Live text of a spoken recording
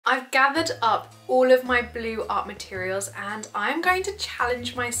I've gathered up all of my blue art materials and I'm going to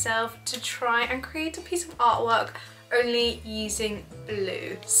challenge myself to try and create a piece of artwork only using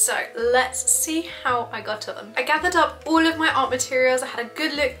blue. So let's see how I got on. I gathered up all of my art materials. I had a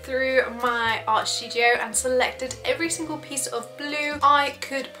good look through my art studio and selected every single piece of blue I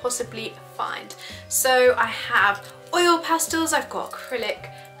could possibly find. So I have oil pastels, I've got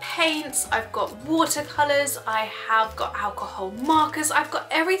acrylic paints, I've got watercolours, I have got alcohol markers, I've got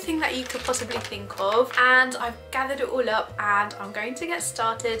everything that you could possibly think of, and I've gathered it all up and I'm going to get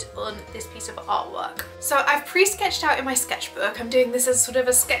started on this piece of artwork. So I've pre-sketched out in my sketchbook. I'm doing this as sort of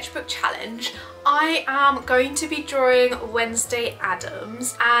a sketchbook challenge. I am going to be drawing Wednesday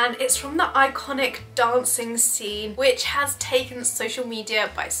Addams, and it's from the iconic dancing scene which has taken social media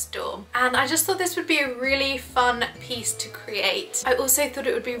by storm, and I just thought this would be a really fun piece to create. I also thought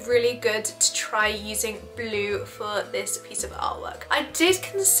it would be really good to try using blue for this piece of artwork. I did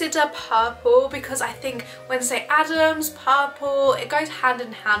consider purple because I think Wednesday Addams, purple, it goes hand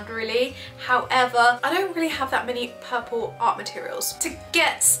in hand really. However, I don't really have that many purple art materials. To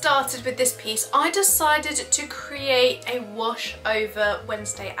get started with this piece, I decided to create a wash over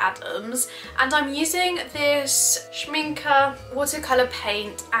Wednesday Addams, and I'm using this Schminker watercolour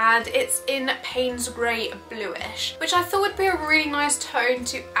paint and it's in Payne's Grey Bluish, which I thought would be a really nice tone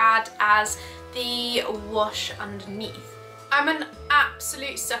to add as the wash underneath. I'm an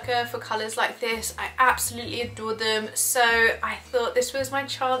absolute sucker for colours like this. I absolutely adore them, so I thought this was my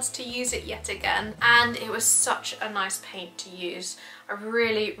chance to use it yet again, and it was such a nice paint to use. I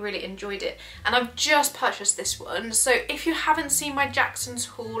really enjoyed it, and I've just purchased this one, so if you haven't seen my Jackson's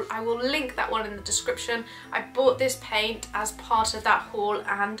haul, I will link that one in the description. I bought this paint as part of that haul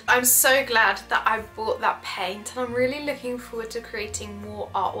and I'm so glad that I bought that paint, and I'm really looking forward to creating more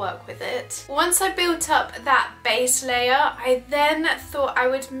artwork with it. Once I built up that base layer, I then thought I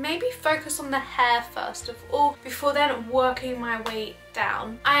would maybe focus on the hair first of all before then working my way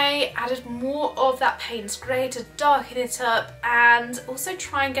down. I added more of that Payne's Grey to darken it up and also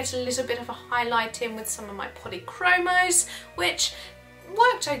try and get a little bit of a highlight in with some of my polychromos, which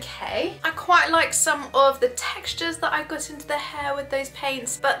worked okay. I quite like some of the textures that I got into the hair with those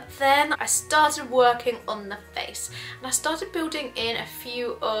paints, but then I started working on the face and I started building in a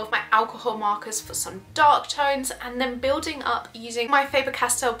few of my alcohol markers for some dark tones, and then building up using my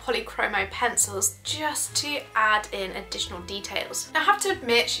Faber-Castell polychromo pencils just to add in additional details. Now, I have to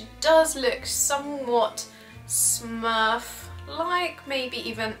admit, she does look somewhat Smurf, like maybe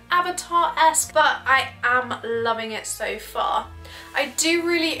even Avatar-esque, but I am loving it so far. I do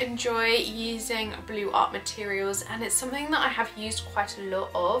really enjoy using blue art materials, and it's something that I have used quite a lot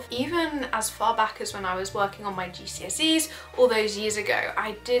of. Even as far back as when I was working on my GCSEs all those years ago,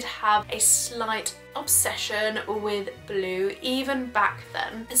 I did have a slight obsession with blue even back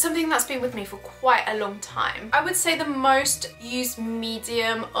then. It's something that's been with me for quite a long time. I would say the most used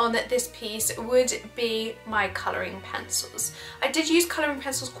medium on this piece would be my colouring pencils. I did use colouring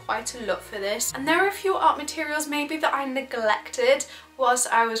pencils quite a lot for this, and there are a few art materials maybe that I neglected whilst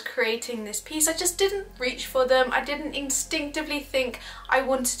I was creating this piece. I just didn't reach for them. I didn't instinctively think I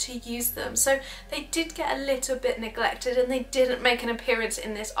wanted to use them, so they did get a little bit neglected and they didn't make an appearance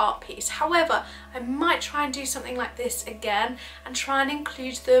in this art piece. However, I might try and do something like this again and try and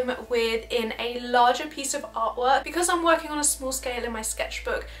include them within a larger piece of artwork. Because I'm working on a small scale in my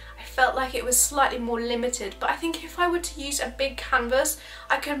sketchbook, I felt like it was slightly more limited, but I think if I were to use a big canvas,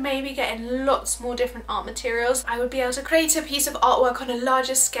 I could maybe get in lots more different art materials. I would be able to create a piece of artwork on a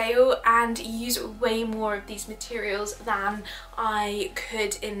larger scale and use way more of these materials than I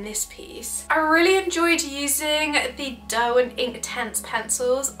could in this piece. I really enjoyed using the Derwent Inktense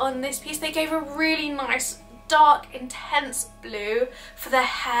pencils on this piece. They gave a really nice dark intense blue for the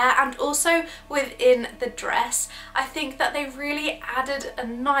hair and also within the dress. I think that they really added a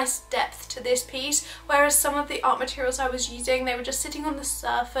nice depth to this piece, whereas some of the art materials I was using, they were just sitting on the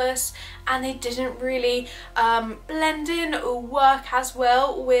surface and they didn't really blend in or work as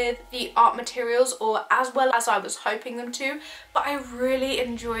well with the art materials, or as well as I was hoping them to. But I really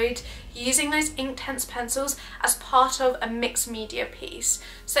enjoyed using those Inktense pencils as part of a mixed media piece.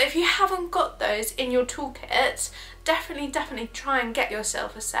 So if you haven't got those in your toolkit, definitely try and get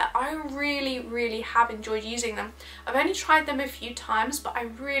yourself a set. I really have enjoyed using them. I've only tried them a few times, but I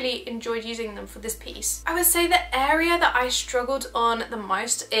really enjoyed using them for this piece. I would say the area that I struggled on the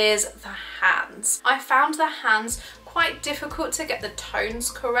most is the hands. I found the hands quite difficult to get the tones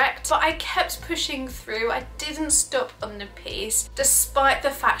correct, but I kept pushing through. I didn't stop on the piece despite the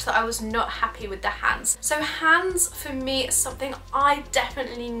fact that I was not happy with the hands. So hands for me is something I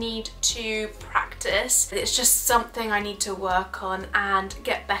definitely need to practice. It's just something I need to work on and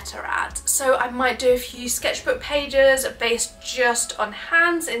get better at. So I might do a few sketchbook pages based just on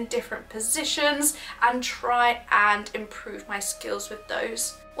hands in different positions and try and improve my skills with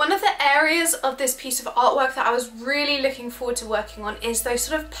those. One of the areas of this piece of artwork that I was really looking forward to working on is those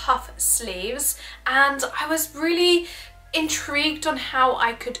sort of puff sleeves, and I was really intrigued on how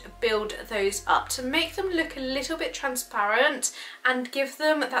I could build those up to make them look a little bit transparent and give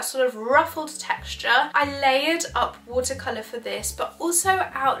them that sort of ruffled texture. I layered up watercolour for this, but also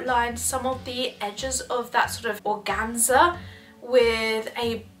outlined some of the edges of that sort of organza with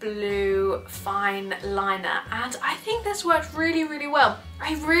a blue fine liner, and I think this worked really well.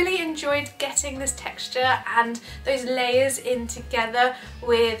 I really enjoyed getting this texture and those layers in together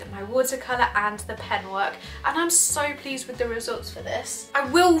with my watercolour and the pen work, and I'm so pleased with the results for this. I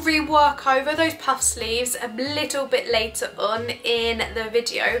will rework over those puff sleeves a little bit later on in the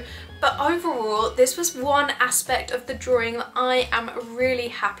video, but overall this was one aspect of the drawing that I am really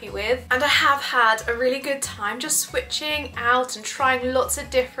happy with, and I have had a really good time just switching out and trying lots of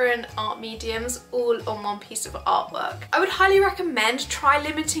different art mediums all on one piece of artwork. I would highly recommend try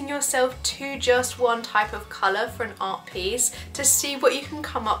limiting yourself to just one type of colour for an art piece to see what you can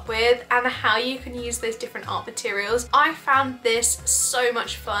come up with and how you can use those different art materials. I found this so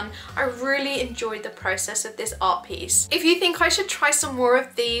much fun. I really enjoyed the process of this art piece. If you think I should try some more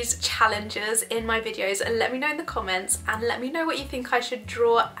of these challenges in my videos, let me know in the comments and let me know what you think I should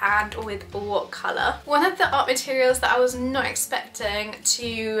draw and with what colour. One of the art materials that I was not expecting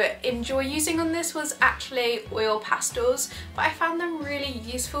to enjoy using on this was actually oil pastels, but I found them really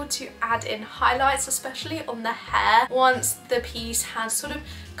useful to add in highlights, especially on the hair once the piece had sort of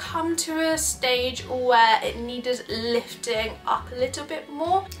come to a stage where it needed lifting up a little bit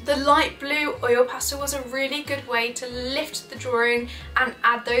more. The light blue oil pastel was a really good way to lift the drawing and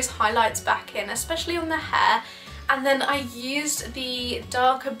add those highlights back in, especially on the hair. And then I used the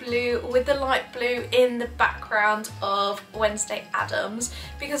darker blue with the light blue in the background of Wednesday Addams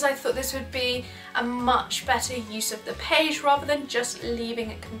because I thought this would be a much better use of the page rather than just leaving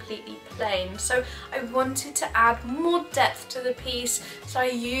it completely plain. So I wanted to add more depth to the piece, so I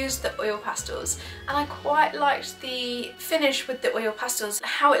used the oil pastels, and I quite liked the finish with the oil pastels,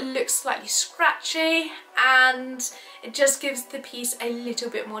 how it looks slightly scratchy and it just gives the piece a little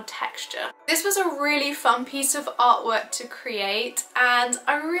bit more texture. This was a really fun piece of artwork to create and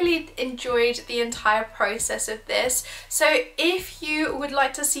I really enjoyed the entire process of this. So if you would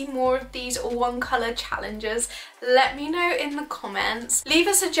like to see more of these one colour challenges, let me know in the comments. Leave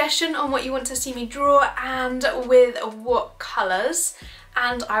a suggestion on what you want to see me draw and with what colours,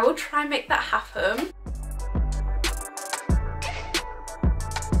 and I will try and make that happen.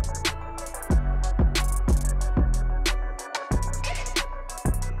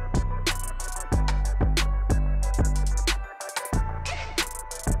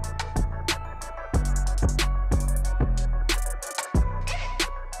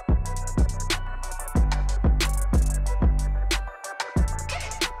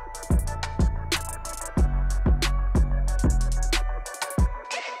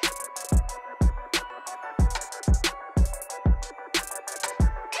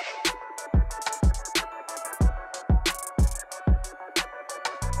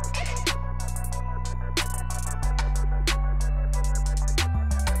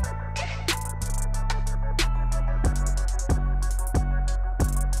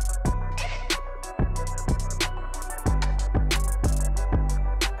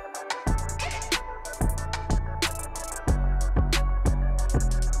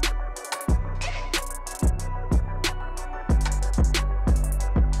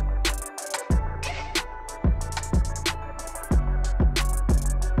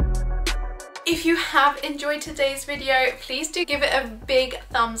 If you have enjoyed today's video, please do give it a big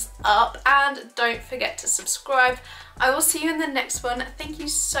thumbs up and don't forget to subscribe. I will see you in the next one. Thank you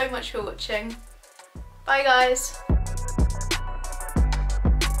so much for watching. Bye guys.